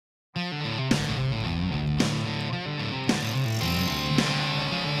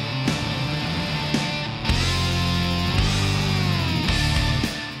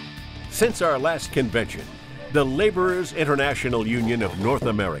Since our last convention, the Laborers International Union of North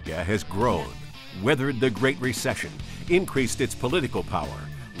America has grown, weathered the Great Recession, increased its political power,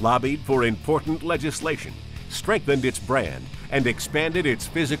 lobbied for important legislation, strengthened its brand, and expanded its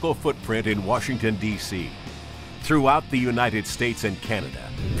physical footprint in Washington, D.C. Throughout the United States and Canada,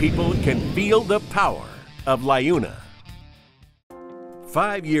 people can feel the power of LiUNA.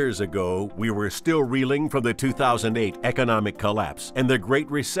 5 years ago, we were still reeling from the 2008 economic collapse and the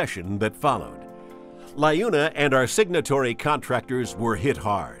Great Recession that followed. LiUNA and our signatory contractors were hit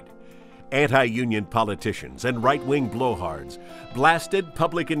hard. Anti-union politicians and right-wing blowhards blasted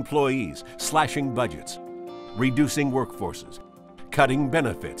public employees, slashing budgets, reducing workforces, cutting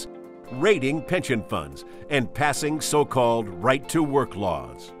benefits, raiding pension funds, and passing so-called right-to-work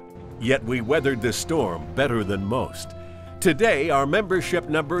laws. Yet we weathered the storm better than most. Today, our membership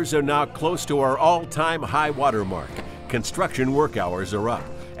numbers are now close to our all-time high watermark. Construction work hours are up,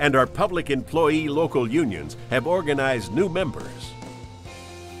 and our public employee local unions have organized new members.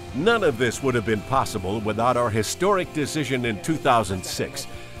 None of this would have been possible without our historic decision in 2006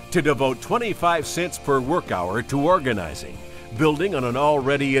 to devote 25 cents per work hour to organizing, building on an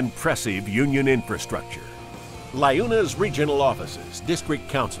already impressive union infrastructure. LiUNA's regional offices, district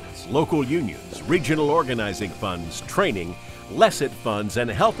councils, local unions, regional organizing funds, training, LESIT funds,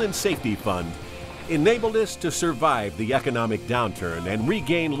 and health and safety fund enabled us to survive the economic downturn and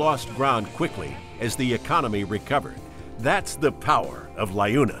regain lost ground quickly as the economy recovered. That's the power of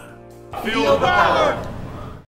LiUNA. Feel the power!